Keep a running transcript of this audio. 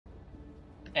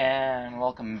And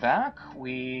welcome back.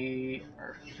 We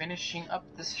are finishing up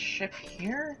this ship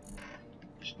here.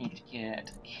 Just need to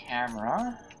get a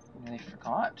camera. Nearly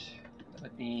forgot. That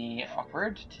would be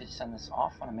awkward to send this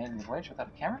off on a maiden voyage without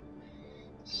a camera.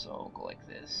 So go like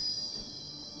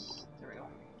this. There we go.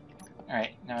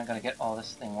 Alright, now I gotta get all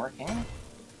this thing working.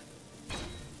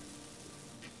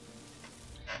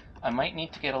 I might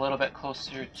need to get a little bit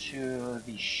closer to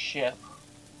the ship.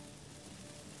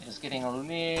 It is getting a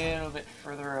little bit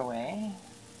further away.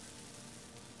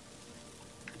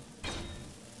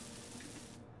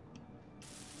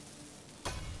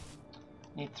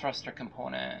 Need thruster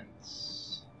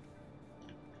components.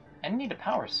 I need a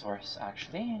power source,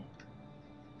 actually.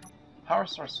 Power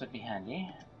source would be handy.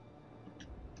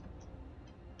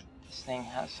 This thing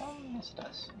has some? Yes, it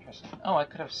does. Interesting. Oh, I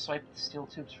could have swiped the steel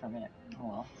tubes from it. Oh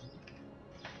well.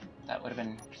 That would have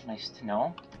been nice to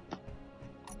know.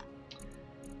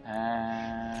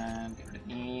 And get rid of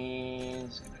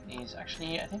these, get rid of these.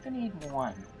 Actually, I think I need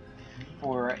one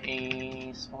for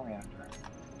a small reactor,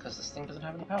 because this thing doesn't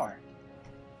have any power.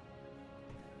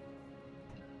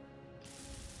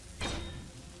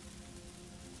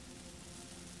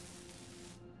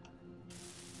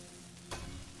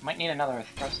 Might need another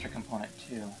thruster component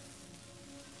too.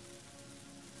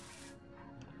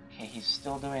 Okay, he's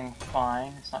still doing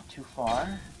fine. It's not too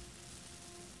far.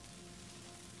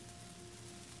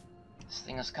 This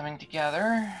thing is coming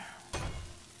together.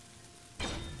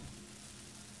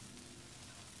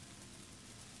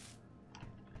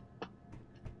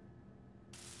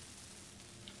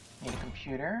 Need a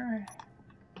computer.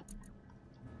 Do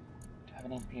I have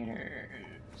any computers?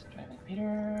 Do I have any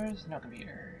computers? No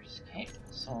computers. Okay,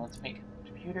 so let's make a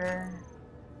computer.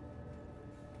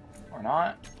 Or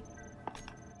not.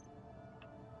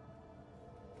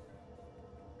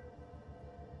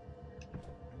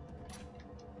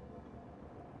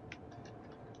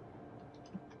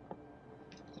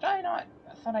 Did I not?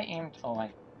 I thought I aimed. Oh,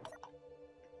 I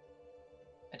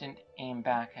didn't aim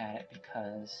back at it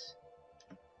because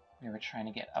we were trying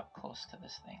to get up close to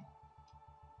this thing.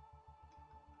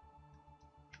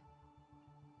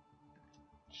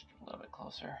 Just a little bit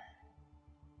closer.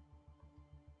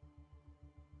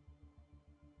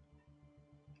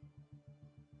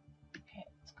 Okay,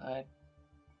 that's good.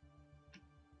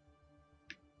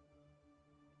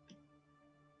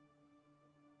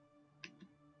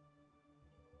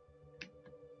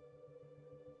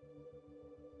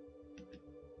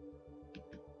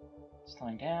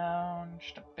 Slowing down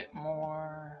just a bit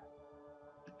more.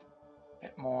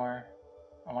 Bit more.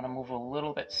 I want to move a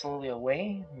little bit slowly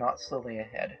away, not slowly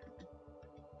ahead.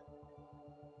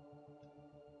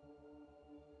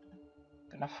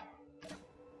 Good enough.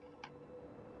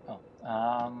 Oh,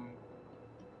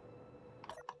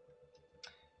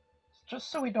 just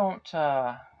so we don't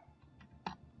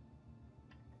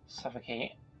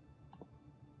suffocate.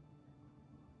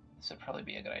 This would probably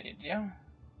be a good idea to do.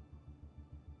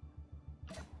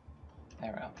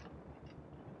 There we go.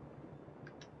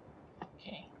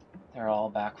 Okay, they're all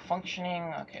back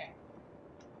functioning. Okay.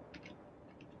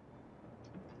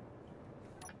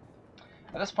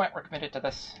 At this point, we're committed to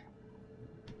this.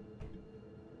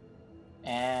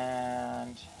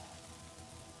 And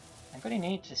I'm going to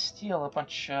need to steal a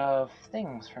bunch of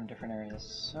things from different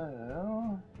areas.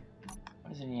 So,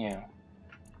 what is in you?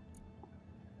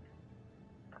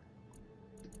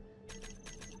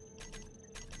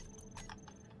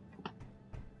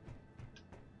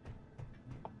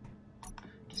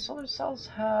 Do solar cells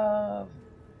have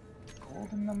gold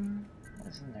in them? What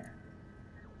is in there?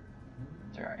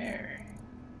 There are air.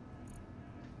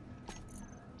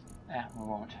 We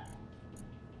won't.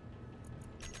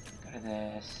 Get rid of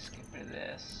this, get rid of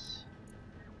this.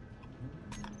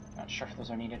 Not sure if those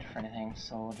are needed for anything,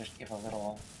 so we'll just give a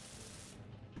little.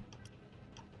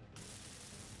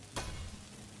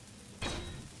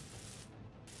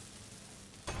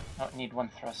 Don't need one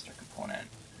thruster component.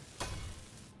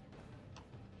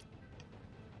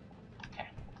 Okay.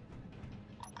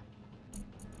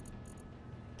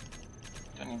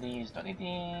 Don't need these, don't need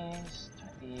these.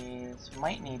 These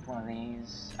might need one of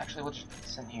these. Actually, we'll just put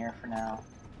this in here for now.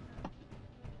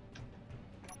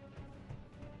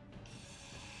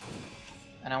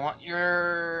 And I want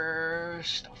your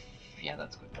stuff. Yeah,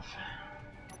 that's good enough.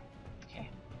 Okay.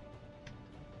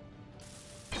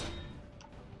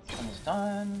 This one's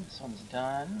done. This one's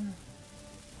done.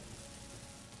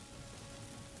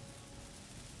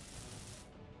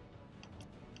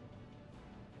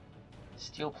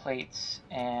 Steel plates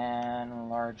and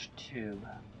large tube.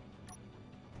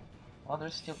 Well,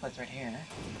 there's steel plates right here.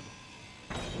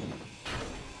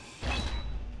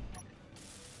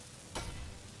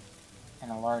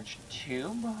 large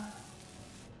tube.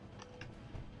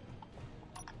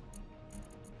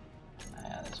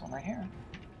 There's one right here.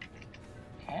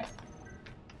 Okay.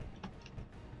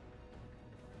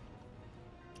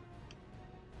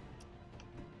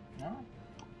 No?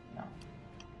 No.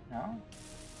 No?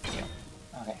 You.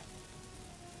 Okay.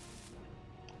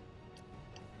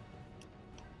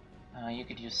 You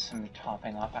could use some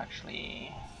topping up,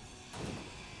 actually.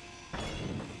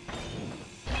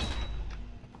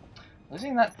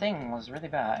 Losing that thing was really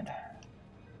bad.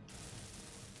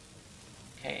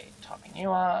 Okay, topping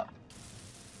you up.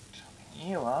 Topping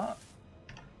you up.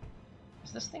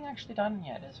 Is this thing actually done?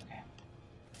 Yeah, it is. Okay.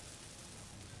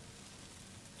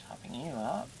 Topping you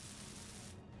up.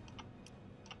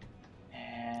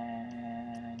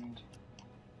 And...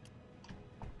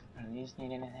 do these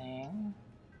need anything?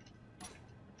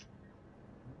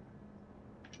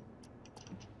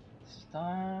 It's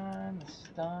done. It's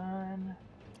done.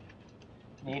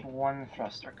 Need one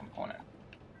thruster component.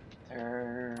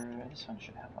 This one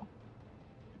should have one.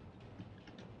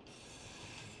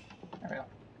 There we go.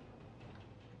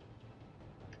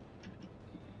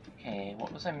 Okay,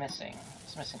 what was I missing? I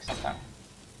was missing something.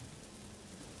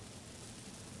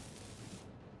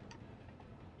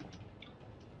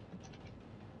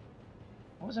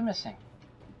 What was I missing?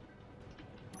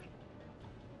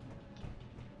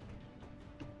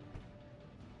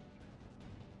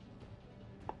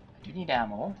 I do need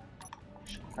ammo.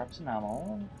 Should grab some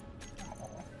ammo.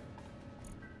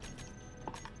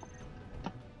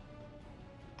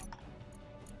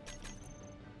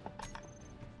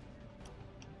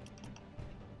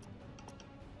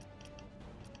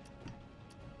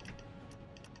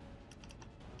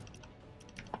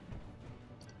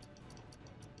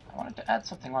 I wanted to add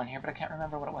something on here, but I can't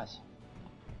remember what it was.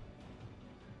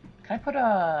 Can I put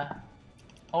a...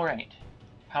 oh, right.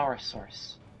 Power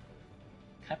source.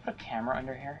 Can I put a camera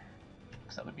under here?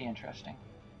 Because that would be interesting.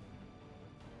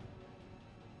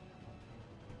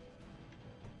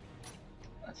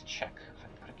 Let's check if I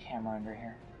can put a camera under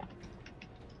here.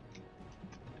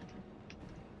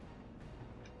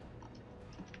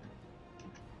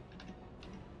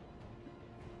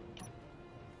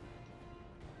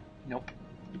 Nope.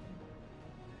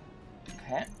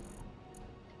 Okay.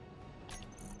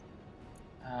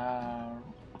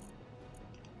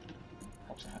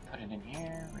 Helps if I put it in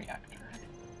here. Reactor.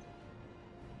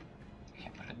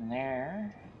 Can't put it in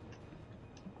there.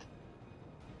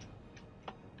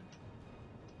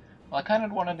 Well, I kind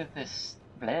of wanted it this...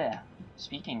 bleh.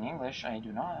 Speaking English, I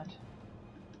do not.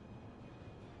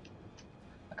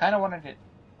 I kind of wanted it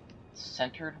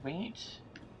centered weight.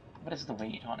 What is the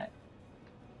weight on it?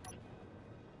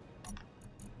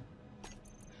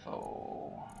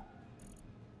 Faux.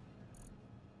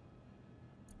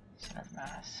 Center of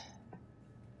mass.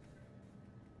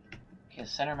 Okay,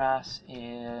 center mass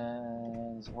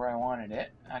is where I wanted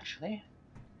it, actually.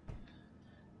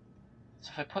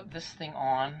 So if I put this thing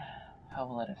on, how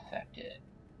will it affect it?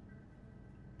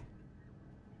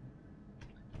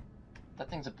 That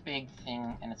thing's a big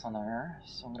thing and it's on there,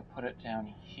 so I'm going to put it down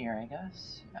here, I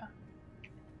guess. Yeah.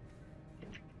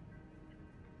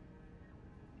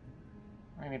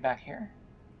 Maybe back here?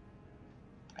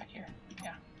 Back here,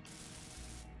 yeah.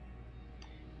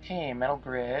 Okay, metal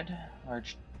grid,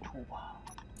 large tube.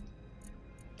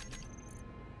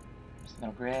 There's the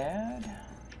metal grid.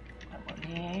 What it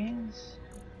needs.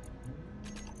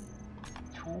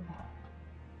 Tube.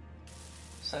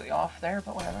 Slightly off there,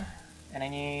 but whatever. And I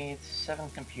need 7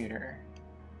 computer.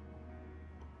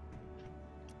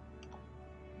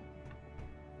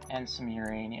 And some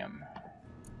uranium.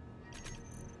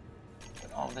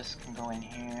 But all this can go in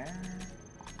here.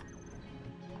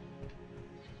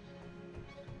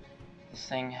 This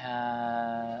thing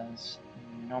has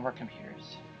no more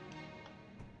computers.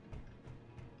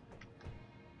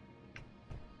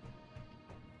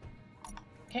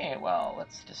 Okay, well,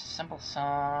 let's disassemble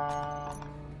some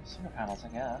solar panels, I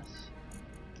guess.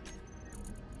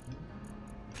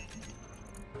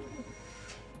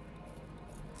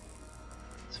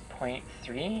 It's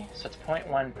 0.3, so it's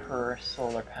 0.1 per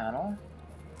solar panel.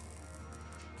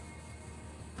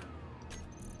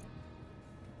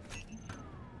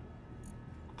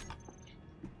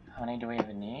 How many do we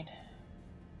even need?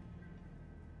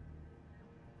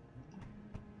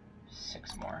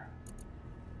 6 more.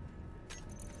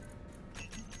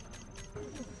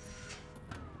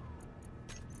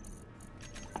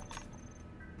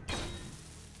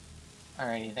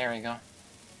 Alrighty, there we go.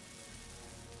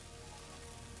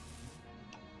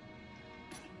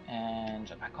 And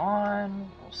jump back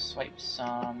on. We'll swipe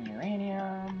some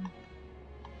uranium.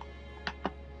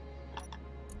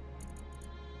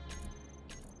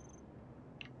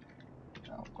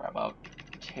 we're about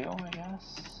 2, I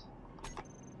guess.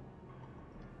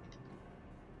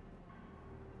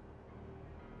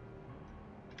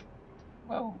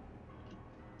 Whoa.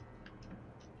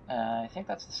 I think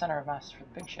that's the center of mass for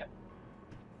the big ship.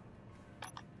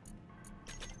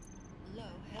 Low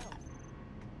health.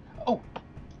 Oh!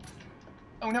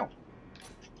 Oh no!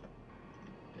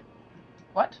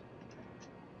 What?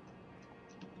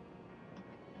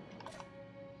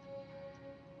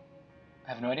 I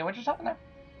have no idea what you're talking about.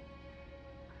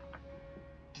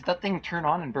 Did that thing turn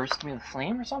on and burst me with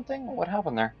flame or something? What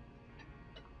happened there?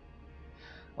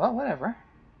 Well, whatever.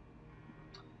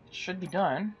 It should be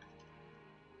done.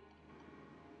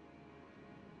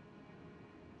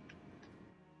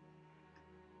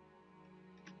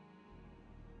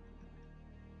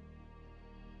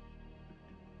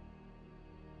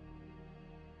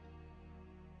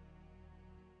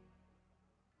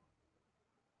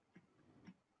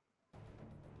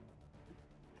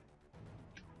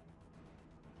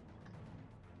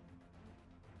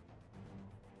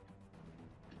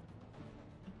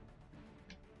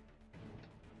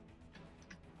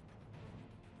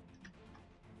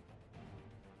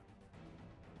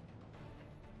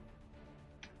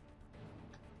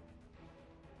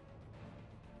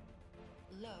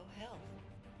 Low health.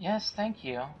 Yes, thank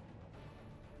you.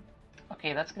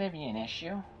 Okay, that's gonna be an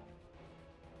issue.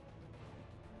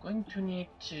 Going to need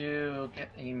to get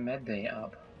a med bay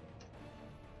up.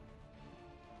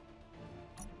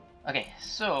 Okay,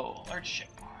 so large ship,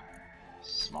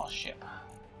 small ship.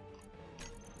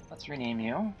 Let's rename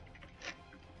you.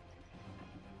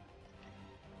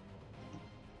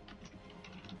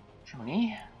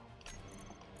 Joni.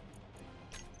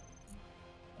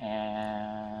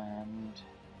 And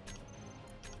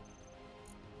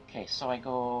okay, so I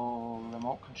go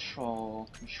remote control,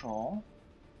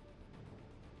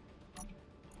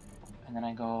 and then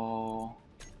I go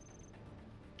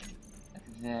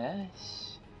like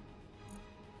this.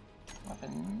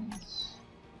 Weapons,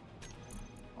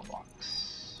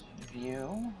 box,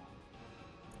 view,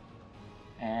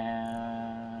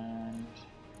 and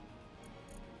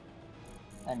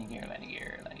landing gear.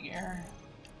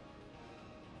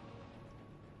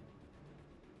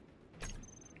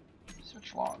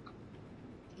 Switch log.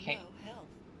 Okay. Low health.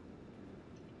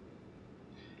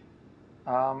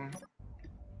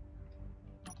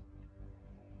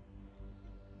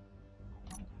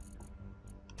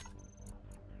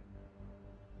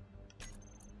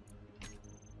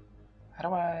 How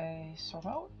do I swap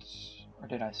out? Or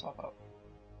did I swap out?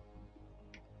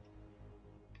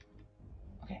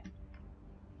 Okay.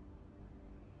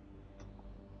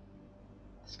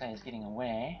 This guy is getting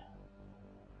away.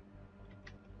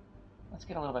 Let's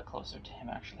get a little bit closer to him,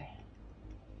 actually.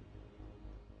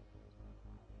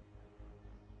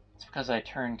 It's because I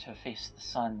turned to face the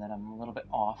sun that I'm a little bit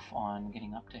off on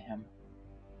getting up to him.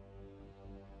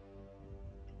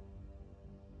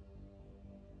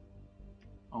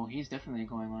 Oh, he's definitely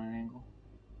going on an angle.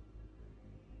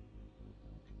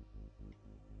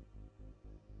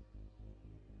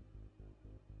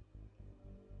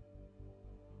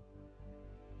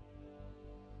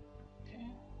 Okay,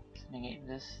 let's negate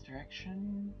this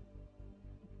direction.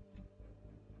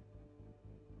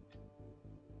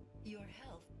 Your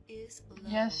health is low.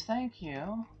 Yes, thank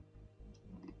you.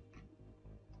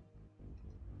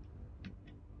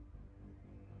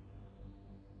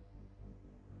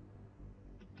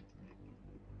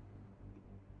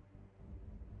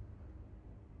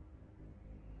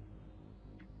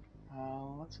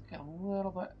 Let's get a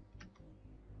little bit.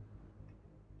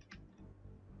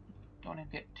 Don't even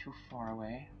get too far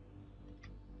away.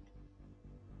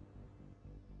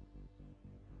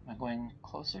 Am I going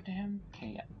closer to him?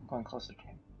 Okay, yeah, I'm going closer to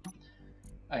him.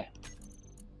 Okay.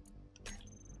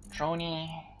 Droney.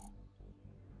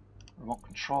 Remote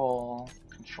control.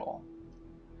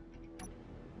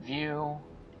 View.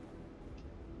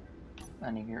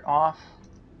 Landing gear off.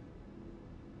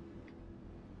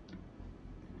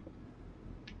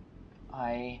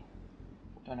 I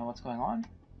don't know what's going on.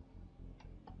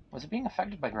 Was it being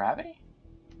affected by gravity?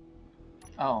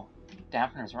 Oh,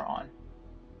 dampeners were on.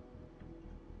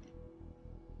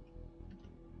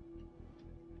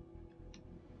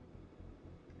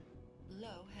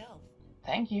 Low health.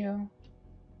 Thank you.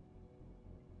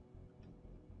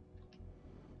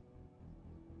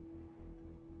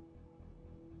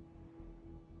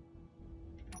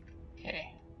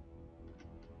 Okay.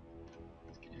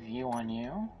 Let's get a view on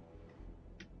you.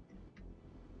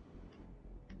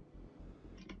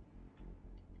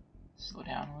 Slow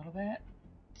down a little bit.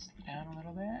 Slow down a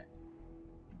little bit.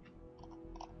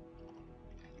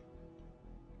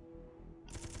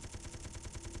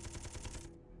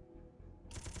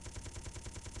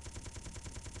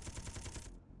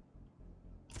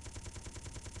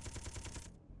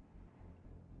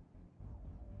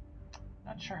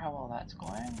 Not sure how well that's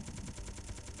going.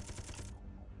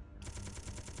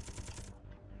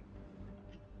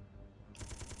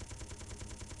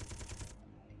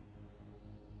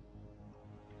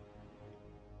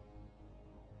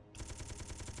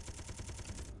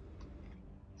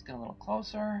 Let's get a little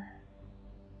closer.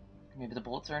 Maybe the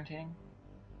bullets aren't hitting.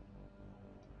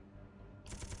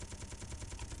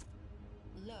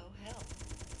 Low health.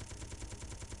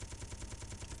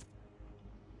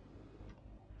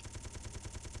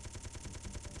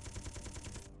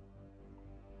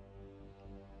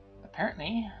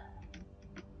 Apparently,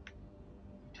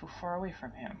 too far away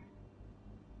from him.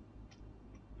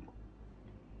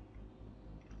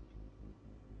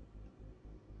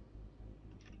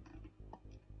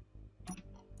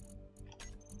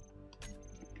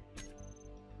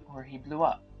 Or he blew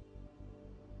up.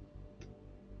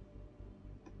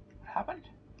 What happened?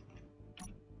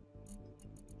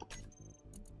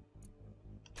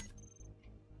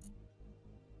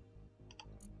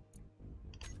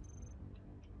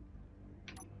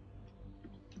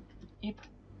 Eep,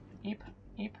 eep,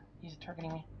 eep. He's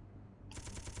targeting me.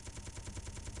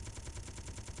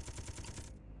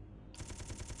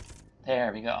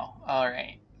 There we go.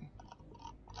 Alright.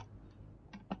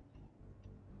 I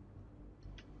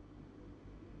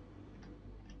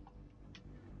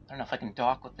don't know if I can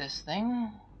dock with this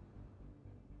thing.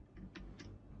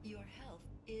 Your health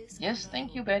is Yes, low.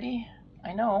 thank you, Betty.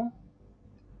 I know.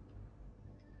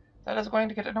 That is going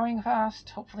to get annoying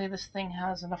fast. Hopefully this thing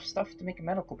has enough stuff to make a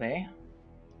medical bay.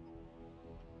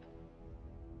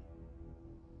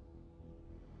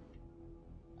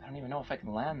 I don't even know if I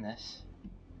can land this.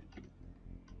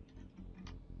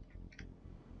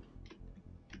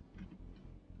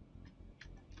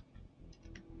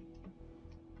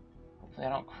 Hopefully I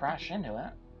don't crash into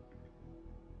it.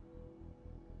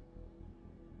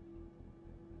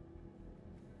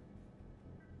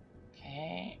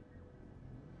 Okay.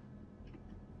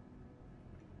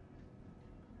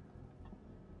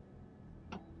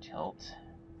 Tilt.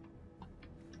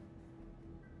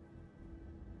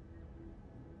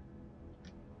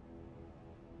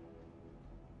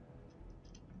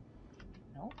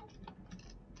 Nope.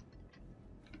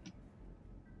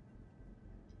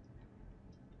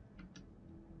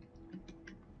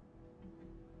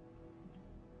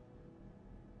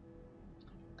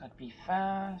 Gotta be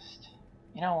fast.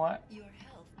 You know what? Your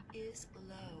health is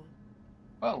low.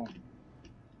 Whoa.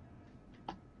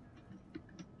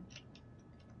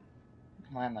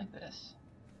 Land like this.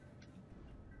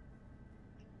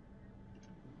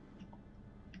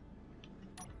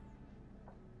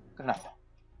 Good enough.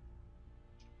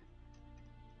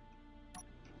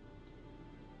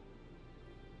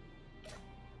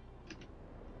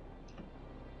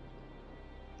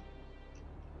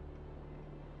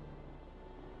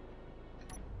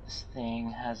 This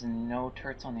thing has no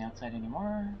turrets on the outside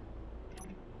anymore.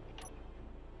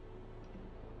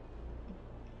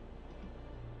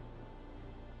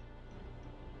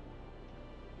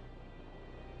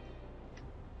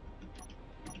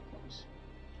 Oops.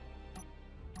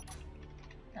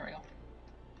 There we go.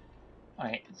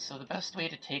 Alright, so the best way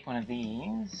to take one of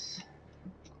these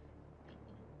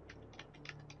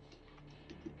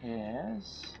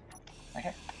is right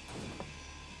here.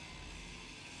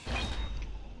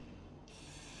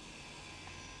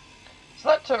 So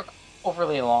that took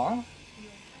overly long. Your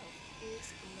health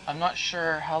is low. I'm not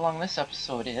sure how long this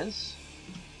episode is,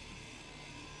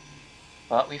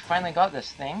 but we finally got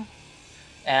this thing,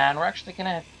 and we're actually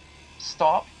gonna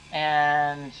stop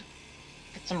and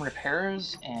get some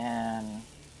repairs and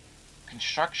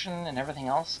construction and everything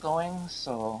else going,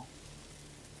 so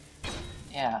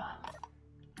yeah.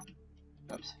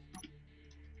 Oops.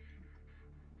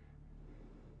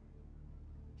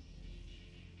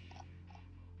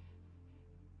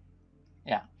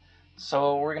 Yeah.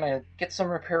 So we're gonna get some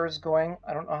repairs going.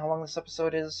 I don't know how long this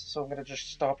episode is, so I'm gonna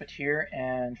just stop it here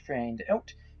and find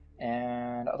out.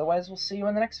 And otherwise, we'll see you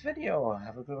in the next video.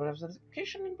 Have a good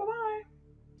vacation. Bye-bye.